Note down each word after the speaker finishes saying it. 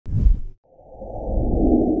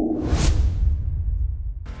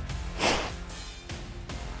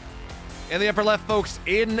In the upper left, folks,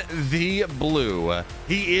 in the blue,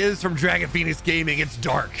 he is from Dragon Phoenix Gaming. It's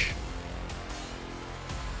Dark.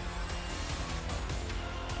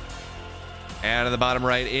 And in the bottom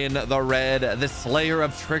right, in the red, the Slayer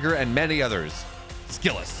of Trigger and many others,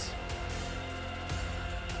 SKillous.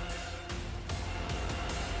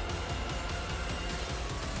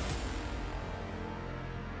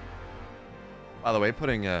 By the way,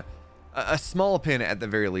 putting a small pin at the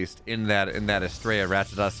very least in that Estrella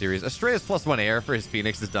Ratchet series. Estrella's +1 air for his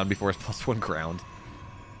Phoenix is done before his +1 ground.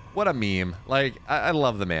 What a meme. Like, I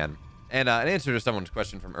love the man. And an answer to someone's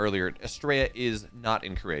question from earlier, Estrella is not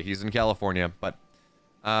in Korea. He's in California, but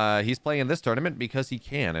he's playing in this tournament because he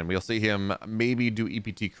can, and we'll see him maybe do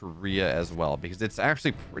EPT Korea as well, because it's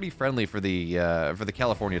actually pretty friendly for the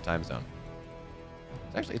California time zone.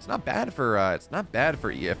 It's not bad for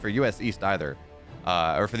US East either.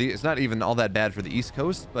 It's not even all that bad for the East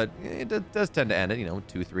Coast, but it does tend to end at,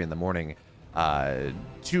 2, 3 in the morning.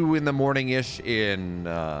 2 in the morning-ish in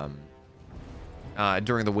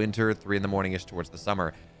during the winter, 3 in the morning-ish towards the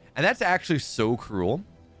summer. And that's actually so cruel,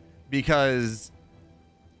 because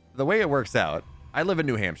the way it works out, I live in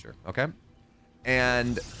New Hampshire, okay?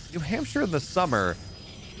 And New Hampshire in the summer,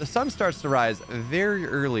 the sun starts to rise very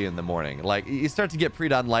early in the morning. Like, you start to get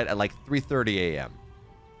pre-dawn light at like 3:30 a.m.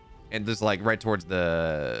 and just like right towards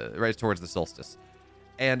the solstice.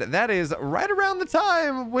 And that is right around the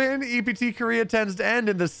time when EPT Korea tends to end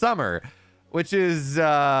in the summer, which is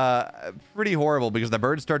pretty horrible, because the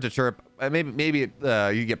birds start to chirp. Maybe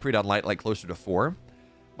you get pre-dawn light like closer to 4,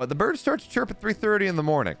 but the birds start to chirp at 3:30 in the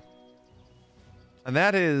morning. And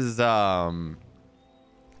that is some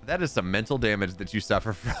mental damage that you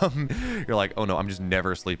suffer from. You're like, oh no, I'm just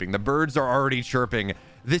never sleeping. The birds are already chirping.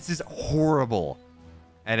 This is horrible.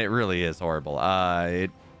 And it really is horrible. I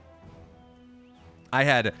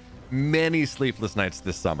had many sleepless nights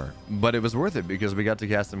this summer, but it was worth it because we got to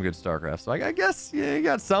cast some good StarCraft. So I guess, yeah, you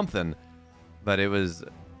got something, but it was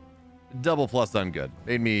double plus ungood.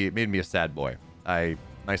 Made me a sad boy. My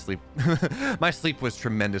sleep was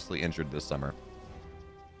tremendously injured this summer.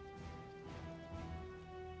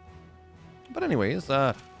 But anyways,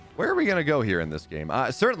 where are we going to go here in this game?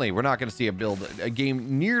 Certainly, we're not going to see a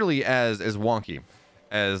game nearly as wonky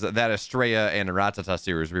as that Estrella and Ratata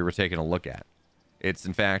series we were taking a look at. It's,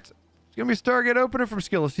 in fact, it's going to be Stargate Opener from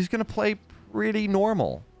SKillous. He's going to play pretty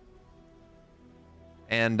normal.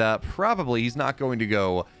 And probably he's not going to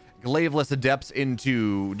go Glaveless Adepts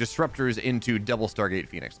into Disruptors into double Stargate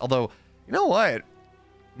Phoenix. Although, you know what?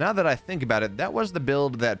 Now that I think about it, that was the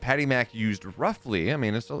build that Patty Mac used roughly. I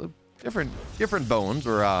mean, it's a different bones,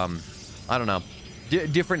 or I don't know,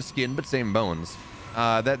 different skin but same bones.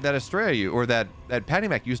 That Estrella or that Patty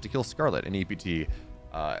Mac used to kill Scarlet in EPT,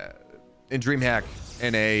 in DreamHack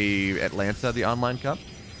NA Atlanta, the online cup,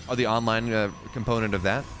 or the online component of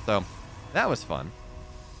that. So that was fun.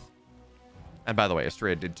 And by the way,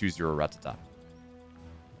 Estrella did 2-0 Ratata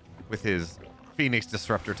with his Phoenix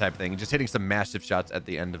Disruptor type thing, just hitting some massive shots at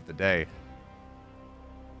the end of the day.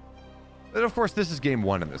 But of course, this is game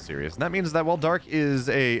 1 in this series, and that means that while Dark is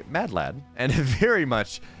a mad lad and very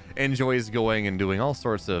much enjoys going and doing all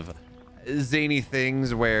sorts of zany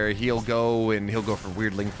things where he'll go for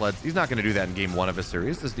weird link floods, he's not going to do that in game 1 of a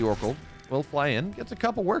series, as the Oracle will fly in, gets a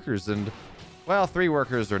couple workers, and well, 3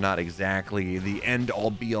 workers are not exactly the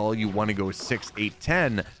end-all be-all. You want to go 6, 8,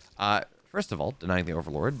 10. First of all, denying the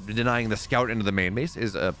Overlord, denying the Scout into the main base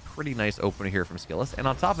is a pretty nice opener here from SKillous, and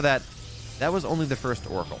on top of that, that was only the first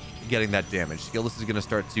Oracle getting that damage. SKillous is going to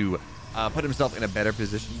start to put himself in a better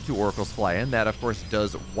position to Oracle's fly in. That, of course,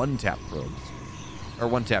 does one-tap drones. Or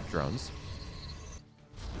one-tap drones.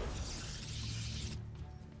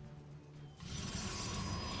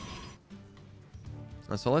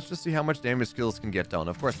 So let's just see how much damage SKillous can get done.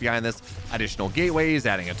 Of course, behind this, additional gateways,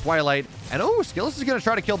 adding a Twilight. And oh, SKillous is going to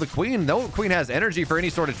try to kill the Queen. No, Queen has energy for any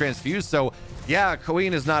sort of transfuse. So yeah,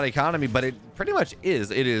 Queen is not economy, but it pretty much is.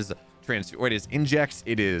 It is transfuse, or it is injects,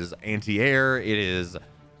 it is anti-air, it is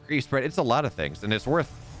creep spread. It's a lot of things, and it's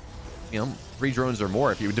worth, 3 drones or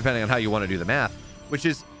more, depending on how you want to do the math, which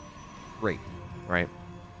is great, right?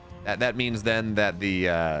 That means then that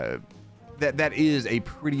that is a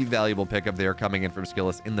pretty valuable pickup there coming in from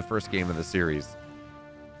SKillous in the first game of the series.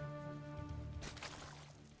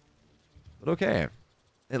 But okay,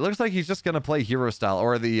 it looks like he's just gonna play hero style,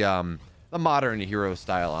 or the modern hero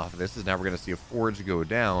style off of this. Is now we're gonna see a Forge go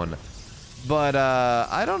down, but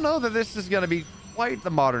I don't know that this is gonna be quite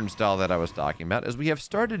the modern style that I was talking about, as we have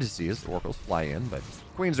started to see as Oracles fly in, but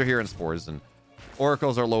Queens are here in Spores, and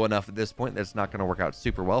Oracles are low enough at this point that it's not gonna work out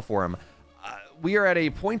super well for him. We are at a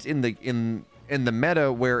point in the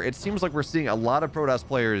meta where it seems like we're seeing a lot of Protoss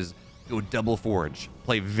players go double forge,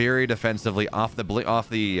 play very defensively off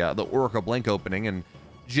the Oracle Blink opening, and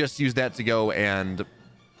just use that to go and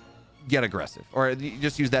get aggressive, or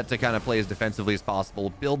just use that to kind of play as defensively as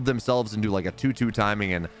possible, build themselves into like a 2-2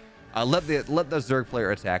 timing, and let the Zerg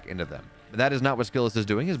player attack into them. But that is not what SKillous is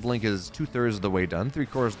doing. His blink is 2/3 of the way done,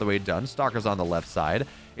 3/4 of the way done. Stalker's on the left side.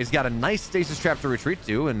 He's got a nice stasis trap to retreat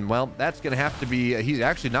to, and well, that's going to have to be, he's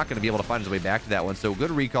actually not going to be able to find his way back to that one. So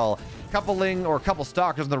good recall. Couple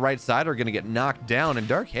Stalkers on the right side are going to get knocked down, and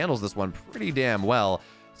Dark handles this one pretty damn well.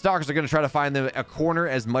 Stalkers are going to try to find them a corner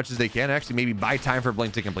as much as they can, actually maybe buy time for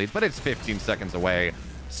blink to complete, but it's 15 seconds away.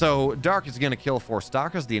 So Dark is going to kill 4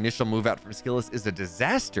 Stalkers. The initial move out from SKillous is a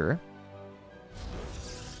disaster.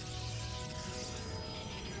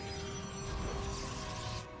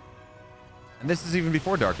 And this is even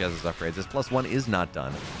before Dark has his upgrades. This +1 is not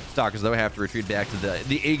done. Stalkers, though, have to retreat back to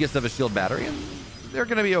the Aegis of a shield battery, and they're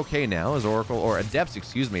going to be okay now as Oracle, or Adepts,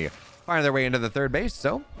 excuse me, find their way into the third base.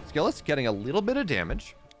 So SKillous getting a little bit of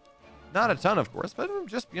damage. Not a ton, of course, but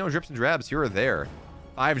just, you know, drips and drabs here or there.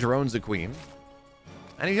 5 drones a queen.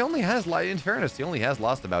 And he only has, in fairness, he only has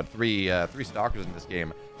lost about three Stalkers in this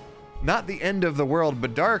game. Not the end of the world,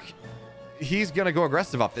 but Dark, he's going to go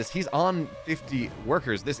aggressive off this. He's on 50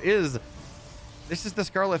 workers. This is the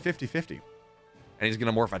Scarlet 50-50. And he's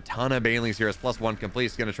going to morph a ton of Banelings here as +1 complete.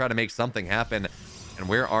 He's going to try to make something happen. And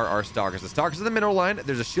where are our Stalkers? The Stalkers in the middle line.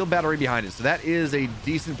 There's a shield battery behind it. So that is a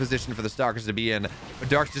decent position for the Stalkers to be in. But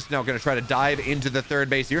Dark's just now going to try to dive into the third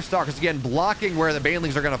base here. Stalkers again blocking where the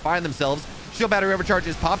Banelings are going to find themselves. Shield battery overcharge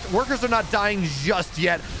is popped. Workers are not dying just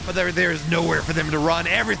yet, but there's nowhere for them to run.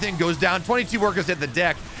 Everything goes down. 22 workers hit the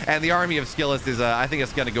deck. And the army of SKillous is, I think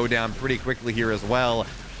it's going to go down pretty quickly here as well.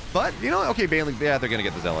 But, you know, okay, Baneling, yeah, they're going to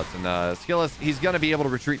get the Zealots. And SKillous, he's going to be able to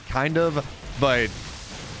retreat, kind of, but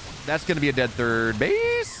that's going to be a dead third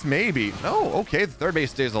base? Maybe. No, okay, the third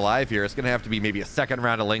base stays alive here. It's going to have to be maybe a second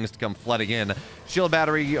round of Lings to come flooding in. Shield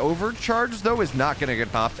battery overcharge, though, is not going to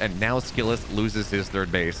get popped, and now SKillous loses his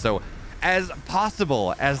third base. So, as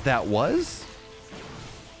possible as that was,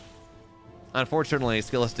 unfortunately,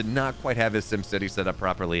 SKillous did not quite have his SimCity set up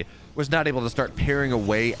properly, was not able to start paring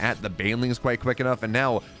away at the Banelings quite quick enough, and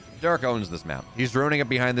now Dark owns this map. He's droning up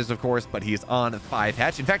behind this, of course, but he's on 5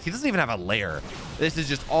 hatch. In fact, he doesn't even have a lair. This is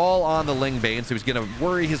just all on the Ling Bane, so he's going to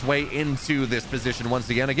worry his way into this position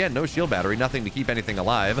once again. Again, no shield battery, nothing to keep anything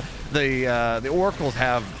alive. The Oracles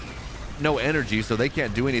have no energy, so they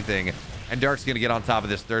can't do anything. And Dark's going to get on top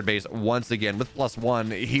of this third base once again with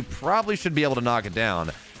 +1. He probably should be able to knock it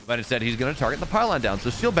down, but instead he's going to target the pylon down,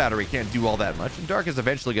 so shield battery can't do all that much, and Dark is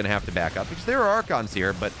eventually going to have to back up because there are Archons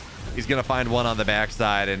here, but he's going to find one on the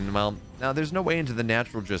backside, and, well, now there's no way into the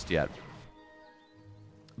natural just yet.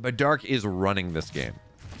 But Dark is running this game.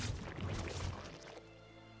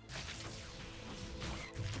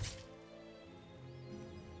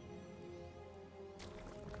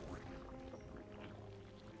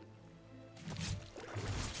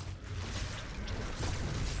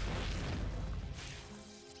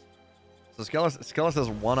 So SKillous has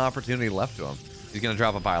one opportunity left to him. He's going to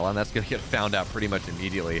drop a pylon. That's going to get found out pretty much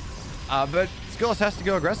immediately. But SKillous has to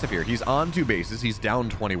go aggressive here. He's on 2 bases. He's down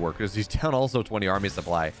 20 workers. He's down also 20 army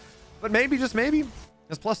supply. But maybe, just maybe,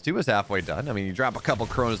 his +2 is halfway done. I mean, you drop a couple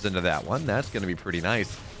Crones into that one. That's going to be pretty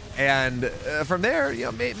nice. And from there, you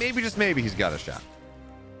know, maybe, just maybe, he's got a shot.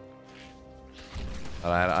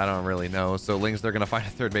 I don't really know. So Lings, they're going to find a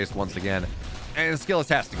third base once again. And SKillous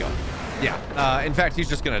has to go. Yeah. In fact, he's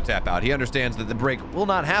just going to tap out. He understands that the break will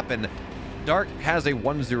not happen. Dark has a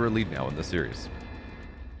 1-0 lead now in the series.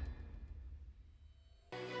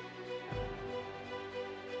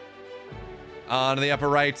 On the upper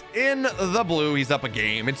right, in the blue, he's up a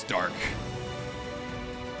game. It's Dark.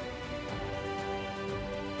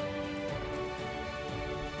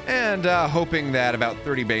 And hoping that about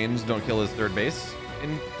 30 Banes don't kill his third base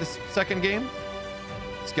in this second game,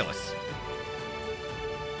 SKillous.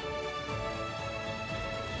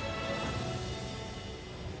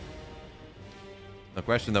 The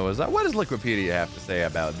question, though, is what does Liquipedia have to say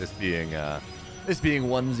about this being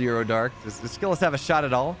 1-0 Dark? Does SKillous have a shot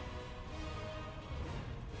at all?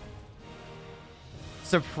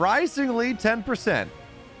 Surprisingly, 10%.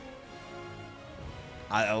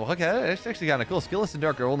 Okay, that's actually kind of cool. SKillous and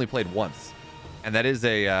Dark are only played once, and that is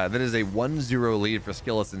a 1-0 lead for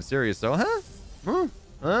SKillous in series. So,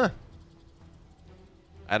 I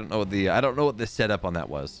don't know what the setup on that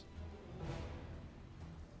was.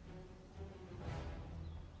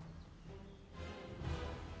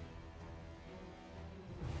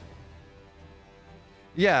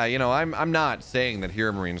 Yeah, you know, I'm not saying that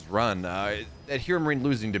Hero Marine's run, that Hero Marine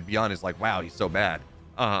losing to Beyond is like, wow, he's so bad.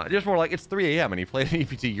 Just more like it's 3 a.m. and he played in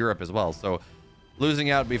EPT Europe as well. So losing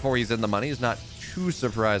out before he's in the money is not too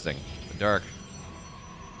surprising. But Dark.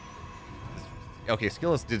 Okay,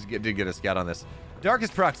 SKillous did get a scout on this. Dark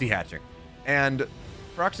is proxy hatching. And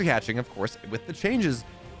proxy hatching, of course, with the changes,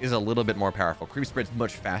 is a little bit more powerful. Creep spread's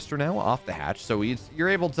much faster now off the hatch, so you're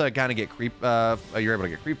able to kind of get creep. You're able to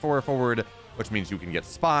get creep forward, which means you can get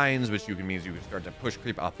spines, which means you can start to push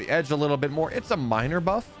creep off the edge a little bit more. It's a minor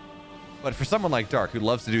buff, but for someone like Dark who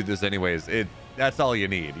loves to do this anyways, that's all you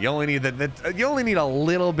need. You only need you only need a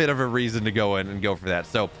little bit of a reason to go in and go for that.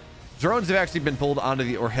 So drones have actually been pulled onto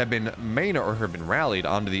the, or have been rallied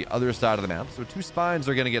onto the other side of the map. So 2 spines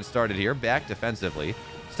are going to get started here, back defensively.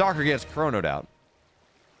 Stalker gets chronoed out.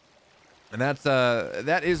 And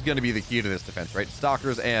that is going to be the key to this defense, right?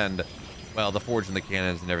 Stalkers and, well, the Forge and the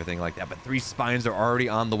cannons and everything like that. But 3 spines are already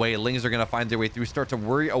on the way. Lings are going to find their way through, start to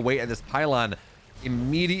worry away at this pylon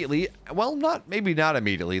immediately. Well, maybe not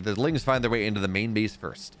immediately. The Lings find their way into the main base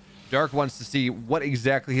first. Dark wants to see what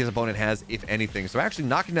exactly his opponent has, if anything. So actually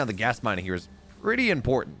knocking down the gas mine here is pretty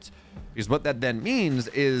important. Because what that then means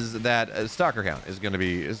is that Stalker count is going to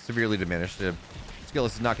be severely diminished.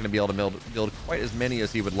 SKillous is not going to be able to build quite as many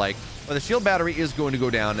as he would like, but the shield battery is going to go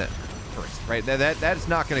down first, right? That's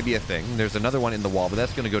not going to be a thing. There's another one in the wall, but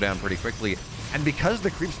that's going to go down pretty quickly. And because the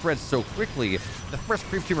creep spreads so quickly, the first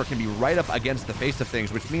creep tumor can be right up against the face of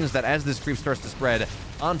things, which means that as this creep starts to spread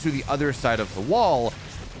onto the other side of the wall,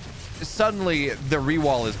 suddenly the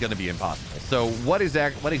rewall is going to be impossible. So what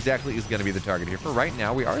exactly is going to be the target here? For right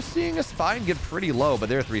now, we are seeing a spine get pretty low, but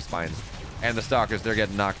there are 3 spines. And the Stalkers, they're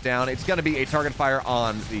getting knocked down. It's going to be a target fire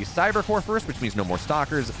on the Cyber Core first, which means no more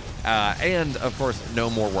Stalkers. And, of course, no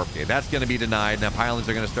more Warp Gate. That's going to be denied. Now, pylons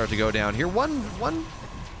are going to start to go down here.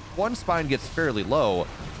 One spine gets fairly low,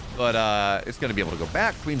 but it's going to be able to go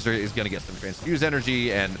back. Queens is going to get some transfuse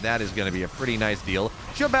energy, and that is going to be a pretty nice deal.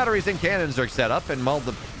 Shield batteries and cannons are set up, and while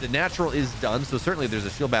the natural is done, so certainly there's a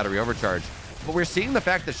shield battery overcharge. But we're seeing the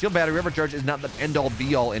fact that shield battery overcharge is not the end-all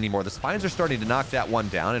be-all anymore. The spines are starting to knock that one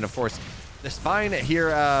down, and, of course, the spine here,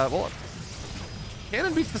 well,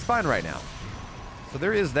 cannon beats the spine right now. So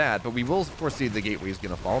there is that, but we will, of course, see the gateway is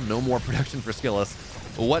going to fall. No more production for SKillous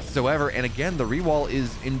whatsoever. And again, the rewall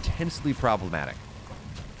is intensely problematic.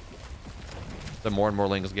 So more and more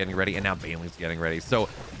Lings getting ready, and now Baneling's getting ready. So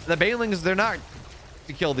the Banelings, they're not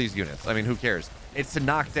to kill these units. I mean, who cares? It's to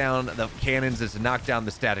knock down the cannons. It's to knock down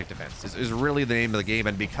the static defense is really the name of the game.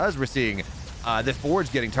 And because we're seeing the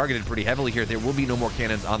Forge getting targeted pretty heavily here, there will be no more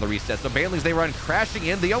cannons on the reset. So Banelings, they run crashing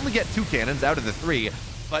in. They only get 2 cannons out of the 3.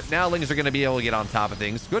 But now Lings are going to be able to get on top of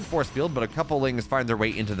things. Good force field, but a couple Lings find their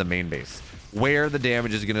way into the main base, where the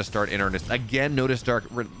damage is going to start in earnest. Again, notice Dark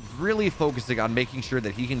really focusing on making sure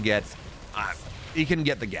that he can get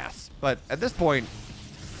the gas. But at this point,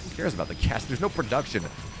 who cares about the gas? There's no production.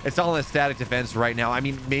 It's all in a static defense right now. I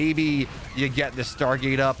mean, maybe you get the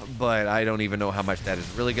Stargate up, but I don't even know how much that is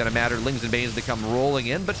really going to matter. Lings and Banes to come rolling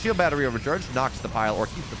in, but shield battery overcharge knocks the pile, or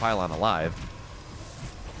keeps the pylon alive.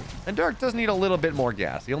 And Dark does need a little bit more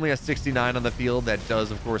gas. He only has 69 on the field. That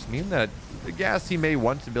does, of course, mean that the gas he may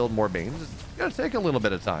want to build more Banes is going to take a little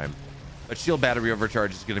bit of time. But shield battery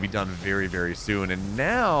overcharge is going to be done very, very soon. And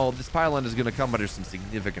now this pylon is going to come under some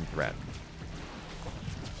significant threat.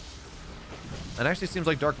 It actually seems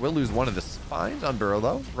like Dark will lose one of the spines on Burrow,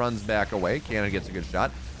 though. Runs back away. Cannon gets a good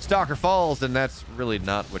shot. Stalker falls, and that's really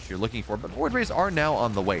not what you're looking for. But Void Rays are now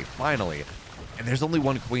on the way, finally. And there's only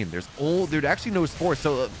 1 Queen. There's actually no Spores,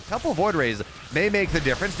 so a couple of Void Rays may make the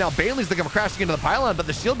difference. Now, Bailey's to come crashing into the pylon, but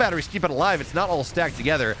the shield batteries keep it alive. It's not all stacked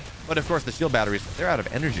together. But, of course, the shield batteries, they're out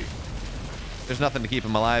of energy. There's nothing to keep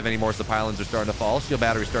them alive anymore, so the pylons are starting to fall. Shield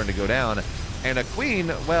battery's starting to go down. And a Queen,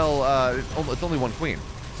 well, it's only 1 Queen.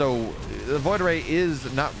 So the Void Ray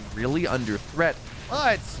is not really under threat,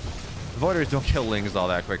 but the Void Rays don't kill Lings all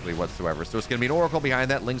that quickly whatsoever. So it's going to be an Oracle behind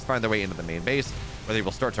that. Lings find their way into the main base, where they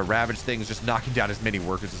will start to ravage things, just knocking down as many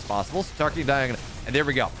workers as possible. So targeting dying, and there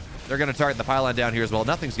we go. They're going to target the pylon down here as well.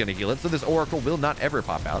 Nothing's going to heal it, so this Oracle will not ever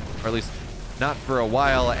pop out, or at least not for a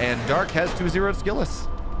while. And Dark has 2-0 Skillous.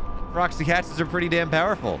 Proxy Hatches are pretty damn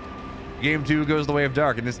powerful. Game 2 goes the way of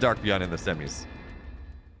Dark, and it's Dark Beyond in the semis.